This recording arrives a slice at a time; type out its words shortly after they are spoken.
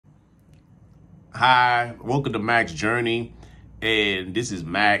Hi, welcome to Mack's Journey, and this is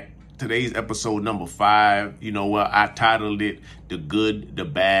Mack. Today's episode number 5. You know what? I titled it "The Good, the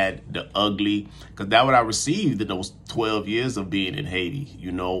Bad, the Ugly," because that's what I received in those 12 years of being in Haiti.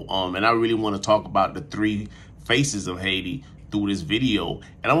 And I really want to talk about the 3 faces of Haiti through this video,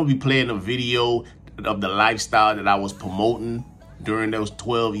 and I'm gonna be playing a video of the lifestyle that I was promoting during those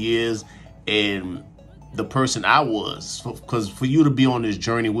 12 years and the person I was. Because for you to be on this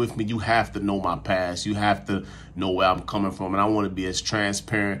journey with me, you have to know my past. You have to know where I'm coming from. And I want to be as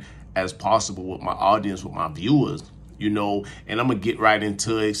transparent as possible with my audience, with my viewers, and I'm going to get right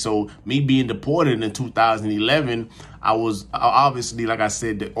into it. So me being deported in 2011, I was obviously, like I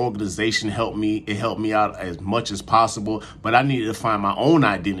said, the organization helped me. It helped me out as much as possible, but I needed to find my own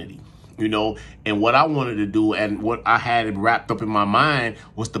identity. And what I wanted to do and what I had wrapped up in my mind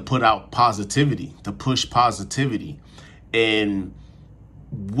was to put out positivity, to push positivity. And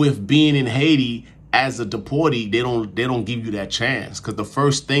with being in Haiti as a deportee, they don't give you that chance, because the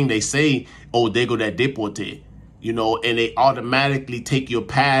first thing they say, oh, they go that deporté, and they automatically take your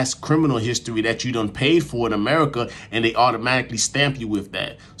past criminal history that you done paid for in America, and they automatically stamp you with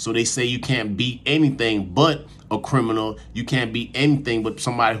that. So they say you can't be anything but a criminal. You can't be anything but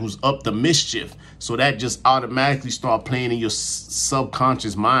somebody who's up to mischief. So that just automatically start playing in your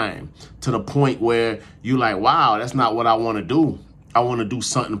subconscious mind to the point where you're like, wow, that's not what I want to do. I want to do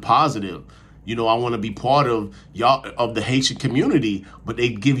something positive. I want to be part of y'all, of the Haitian community, but they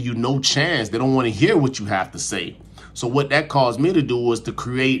give you no chance. They don't want to hear what you have to say. So what that caused me to do was to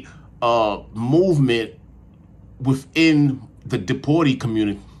create a movement within the deportee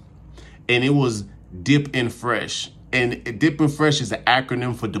community. And it was Dip and Fresh. And Dip and Fresh is an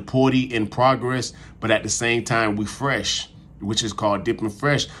acronym for Deportee in Progress, but at the same time, we fresh, which is called Dip and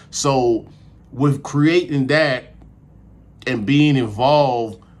Fresh. So with creating that and being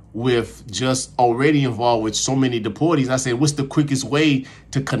involved with just already involved with so many deportees, I said, what's the quickest way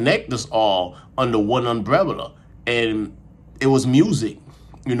to connect us all under one umbrella? And it was music.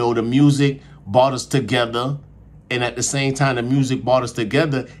 The music brought us together. And at the same time, the music brought us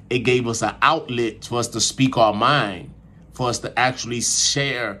together. It gave us an outlet for us to speak our mind, for us to actually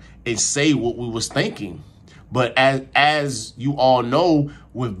share and say what we was thinking. But as you all know,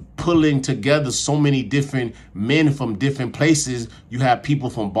 with pulling together so many different men from different places, you have people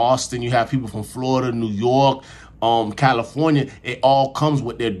from Boston, you have people from Florida, New York, California. It all comes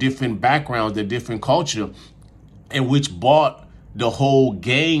with their different backgrounds, their different culture, and which brought the whole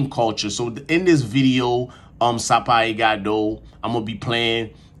gang culture. So in this video, Sapaye Gado, I'm going to be playing.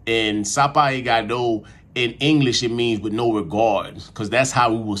 And Sapaye Gado, in English, it means with no regard, because that's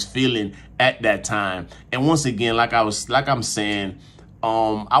how we was feeling at that time. And once again, I'm saying,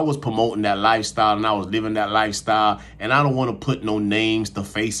 I was promoting that lifestyle and I was living that lifestyle. And I don't want to put no names to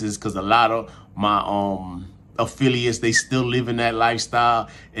faces, because a lot of my affiliates, they still live in that lifestyle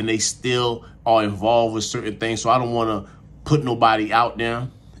and they still are involved with certain things. So I don't want to put nobody out there,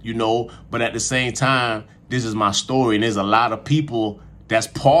 but at the same time, this is my story. And there's a lot of people that's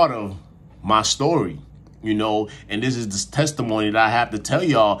part of my story, and this is this testimony that I have to tell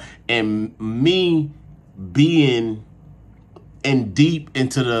y'all. And me being in deep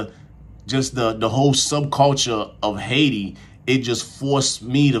into the whole subculture of Haiti, it just forced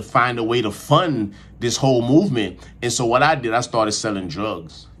me to find a way to fund this whole movement. And so what I did, I started selling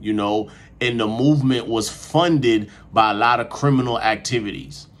drugs, and the movement was funded by a lot of criminal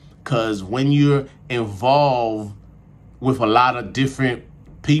activities. Because when you're involved with a lot of different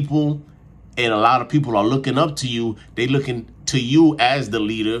people, and a lot of people are looking up to you, they looking to you as the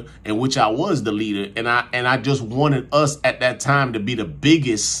leader, in which I was the leader. And I just wanted us at that time to be the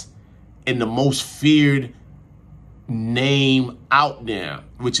biggest and the most feared name out there,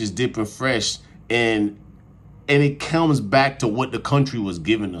 which is Dip and Fresh. And it comes back to what the country was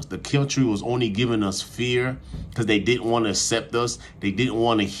giving us. The country was only giving us fear, because they didn't want to accept us. They didn't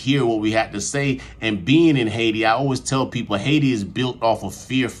want to hear what we had to say. And being in Haiti, I always tell people, Haiti is built off of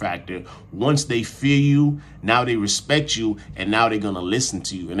fear factor. Once they fear you, now they respect you, and now they're going to listen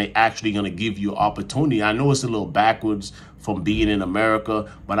to you, and they're actually going to give you opportunity. I know it's a little backwards from being in America,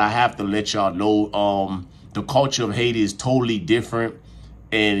 but I have to let y'all know the culture of Haiti is totally different.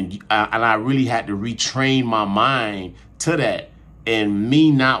 And I really had to retrain my mind to that, and me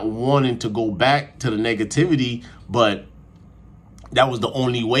not wanting to go back to the negativity. But that was the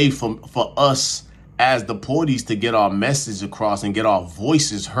only way for us as the deportees to get our message across and get our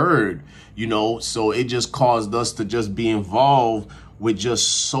voices heard, So it just caused us to just be involved with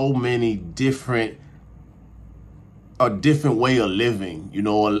just so many different, a different way of living,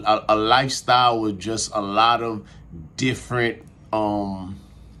 a lifestyle with just a lot of different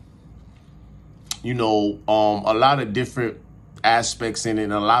you know, a lot of different aspects in it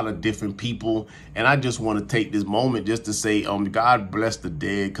and a lot of different people. And I just want to take this moment just to say, God bless the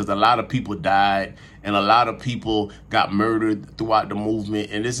dead, because a lot of people died and a lot of people got murdered throughout the movement.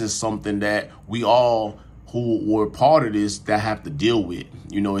 And this is something that we all who were part of this that have to deal with,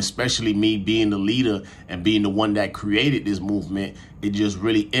 you know, especially me being the leader and being the one that created this movement. It just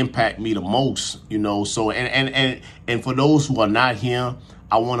really impacted me the most, you know. So and for those who are not here,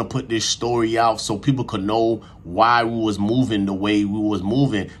 I want to put this story out so people could know why we was moving the way we was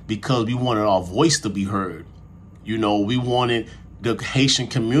moving, because we wanted our voice to be heard. You know, we wanted the Haitian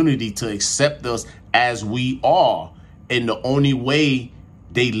community to accept us as we are. And the only way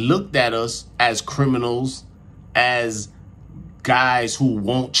they looked at us as criminals, as guys who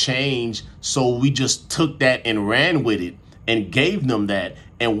won't change. So we just took that and ran with it and gave them that.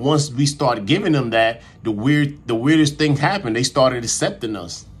 And once we started giving them that, the weirdest thing happened. They started accepting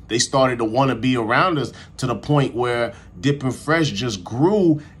us. They started to want to be around us, to the point where Dip and Fresh just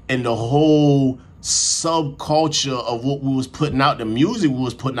grew, and the whole subculture of what we was putting out, the music we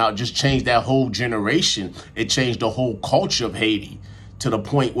was putting out, just changed that whole generation. It changed the whole culture of Haiti, to the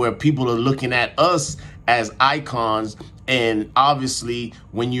point where people are looking at us as icons. And obviously,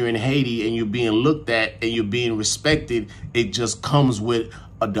 when you're in Haiti and you're being looked at and you're being respected, it just comes with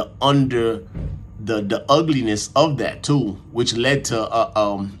the ugliness of that too, which led to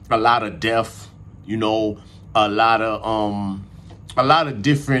a lot of death, you know, a lot of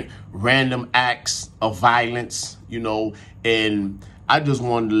different random acts of violence, you know. And I just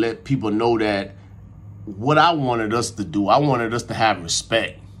wanted to let people know that what I wanted us to do, I wanted us to have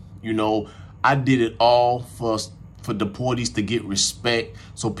respect. You know, I did it all for deportees to get respect,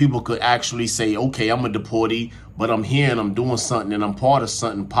 so people could actually say, okay, I'm a deportee, but I'm here and I'm doing something and I'm part of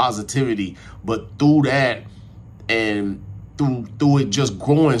something, positivity. But through that and through it just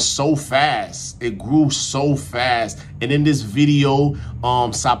growing so fast, it grew so fast. And in this video,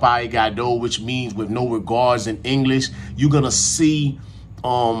 Sapai Gado, which means with no regards in English, you're gonna see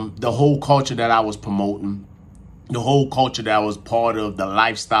the whole culture that I was promoting, the whole culture that I was part of, the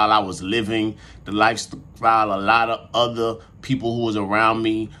lifestyle I was living, the lifestyle a lot of other people who was around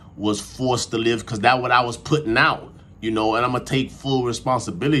me was forced to live, because that's what I was putting out, you know. And I'm gonna take full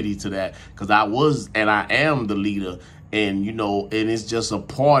responsibility to that, because I was and I am the leader, and you know, and it's just a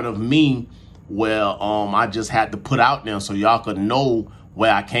part of me where I just had to put out there so y'all could know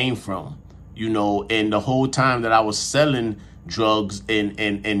where I came from, you know. And the whole time that I was selling drugs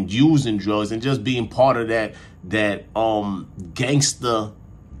and using drugs and just being part of that gangster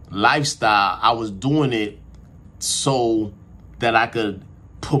lifestyle, I was doing it so that I could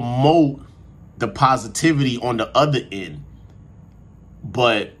promote the positivity on the other end.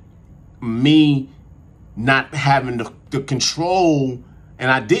 But me not having the control,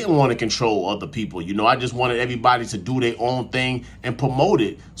 and I didn't want to control other people, you know. I just wanted everybody to do their own thing and promote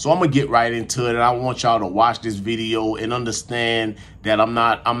it. So I'm gonna get right into it, and I want y'all to watch this video and understand that I'm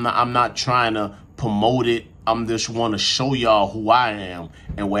not trying to promote it. I'm just want to show y'all who I am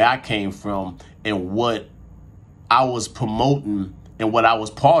and where I came from and what I was promoting and what I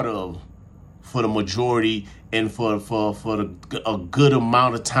was part of for the majority and for a good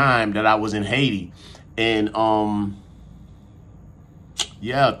amount of time that I was in Haiti. And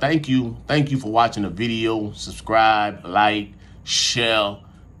yeah, thank you for watching the video. Subscribe, like, share,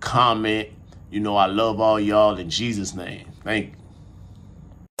 comment. You know, I love all y'all in Jesus' name. Thank you.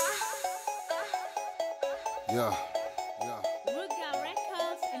 Yeah.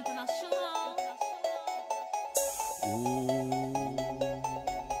 Records International.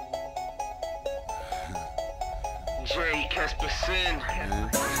 Dre Casperson.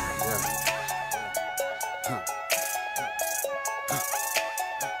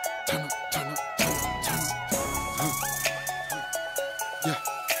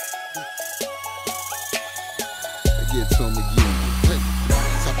 Get some again.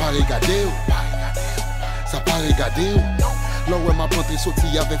 Ça pas regarder. Ça pas regarder. Là où m'a planté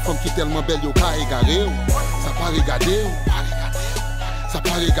sorti avec femme qui tellement belle yo ka égaré. Ça pas regarder. Ça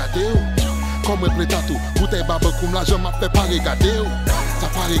pas regarder. Comme un platato, bouteille barbe comme la jambe m'a fait pas regarder. Ça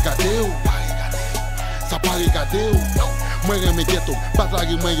pas regarder. Ça pas regarder. Moi j'aime ghetto, pas la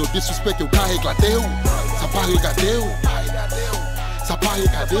rime yo disrespect yo ka éclater. Ça pas regarder. Ça pas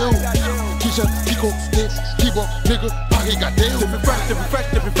regarder. Qui je qui go qui go nigga pas regarder. To be fresh, to be fresh,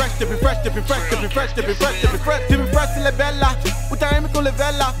 to be fresh, to be fresh, to be fresh, to be fresh, to be fresh, to be fresh, to be fresh, c'est bella. Utaime con le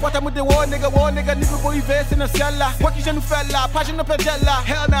vella. What I'm with the war nigga, nigga boy vest in the cellar. What you gonna fella, passion up a jella.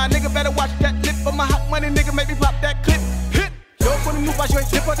 Hell nah, nigga better watch that lip for my hot money, nigga make me pop that clip. Hit. Yo, pour nous pas jouer,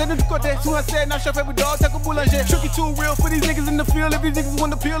 j'ai pas de l'autre côté. Souvent c'est n'a chauffé with dog, t'as qu'au boulanger. Tricky too real for these niggas in the field. If these niggas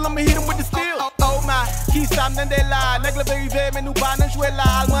want to peel, I'ma hit them with the steel. Oh, ma, qui ça m'en de là, nèg le arrivé mais nous pas nan jouer là,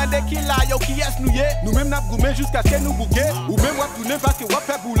 allemand de qui là, yo qui est nous yé, nous même n'a goumé jusqu'à ce que nous bouquet, ou même wap tourner parce que wap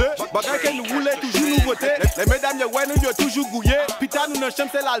fait bouler, bagay que nous voulait toujours nous voter, les mesdames yo ouais nous yo toujours gouillé, pita nous nan chambre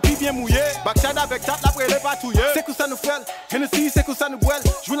c'est l'alpi bien mouillé, backshot avec chat après les patouiller, c'est que ça nous fait, Hennessy c'est que ça nous boile,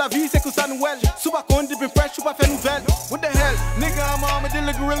 joue la vie c'est que ça nous well, super con deep fresh, super fait nouvelle, what the hell, nigga I'm on my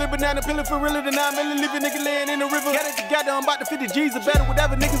dealer gorilla banana pillar for realer than I'm really living nigga laying in the river, get it together I'm about to 50 G's or better,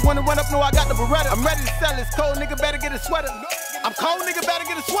 whatever niggas wanna run up, no I got the Beretta, I'm ready to sell, it's cold nigga better get a sweater, I'm cold nigga better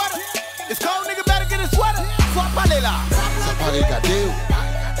get a sweater, it's cold nigga better get a sweater, soit parler là, ça pas regarder ou,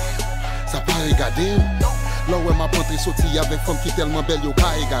 ça pas regarder ou, là où ma pantre sorti avec femme qui tellement belle yo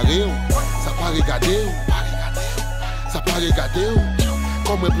ka égaré ou, ça pas regarder ou, ça pas regarder ou,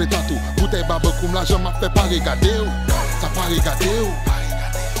 comme un tout, bouteille babakoum l'argent m'a fait pas regarder ou, ça pas regarder ou,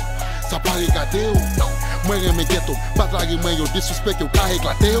 ça pas regarder ou, moi rien me ghetto, pas draguer moi yo disrespect yo ka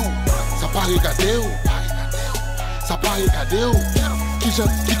éclater ou, ça pas regarder ou, ça pas regarder ou, qui j'aime,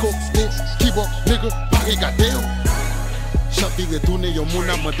 qui côté, qui bon, nigga, pas regarder ou. Chaque vie retourne, yon moun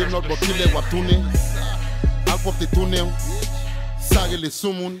a mandé notre bok qui les wap tourner. Al pop te tourner, sare les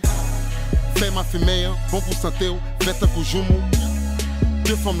soumoun. Fais ma fumée, bon pour santé, faites un coup joumou.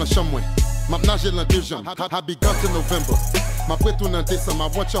 Deux femmes dans la chambre, m'a nagé dans deux jambes. I be gone till November. My retourne en décembre,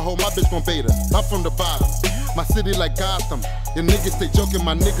 I want your hoe, my bitch gon' bait her. I'm from the bottom. My city like Gotham. Your niggas stay joking,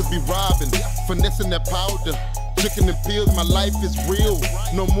 my niggas be robbing. Finessing that powder. Chicken and pills, my life is real.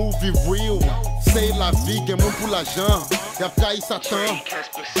 No movie real. C'est la vie, gen moun pour l'argent. Y'a trahi Satan.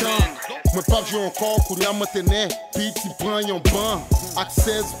 Moi pas joué encore, kounya maintenant. Puis tu prends yon banc.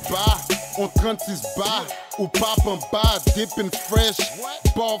 Access bas, on 36 bas. Ou pap en bas, dipping fresh.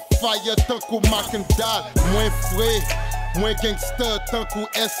 Ball fire, tant qu'au Mackendal. Moins frais, moins gangster, tant qu'au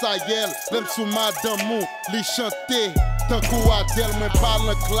SIL. Lem sous madame mou, li chanter. Tant qu'au Adel, moi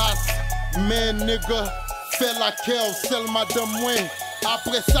parle en classe. Mais nigga, fais la kelle, celle madame moi.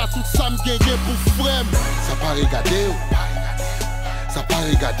 Après ça, tout ça me gagne pour frère. Ça pas regarder ou, ça pas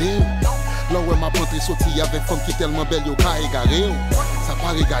regarder ou. Là où ma pantre sorti avec femme qui tellement belle yo ka égaré ou. Ça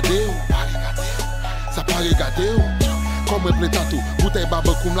pas regarder ou, ça pas regarder ou. Comme un tout, bouteille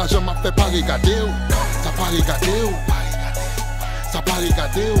babakoum l'argent m'a fait pas regarder ou. Ça pas regarder ou, ça pas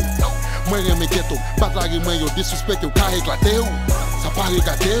regarder ou. Moi rien me ghetto, pas draguer moi yo disrespect yo ka éclater ou. Ça pas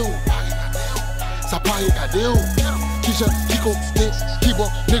regarder ou, ça pas regarder ou. Qui j'aime, qui côté, qui bon,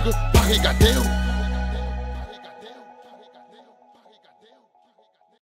 nigga, pas regarder ou.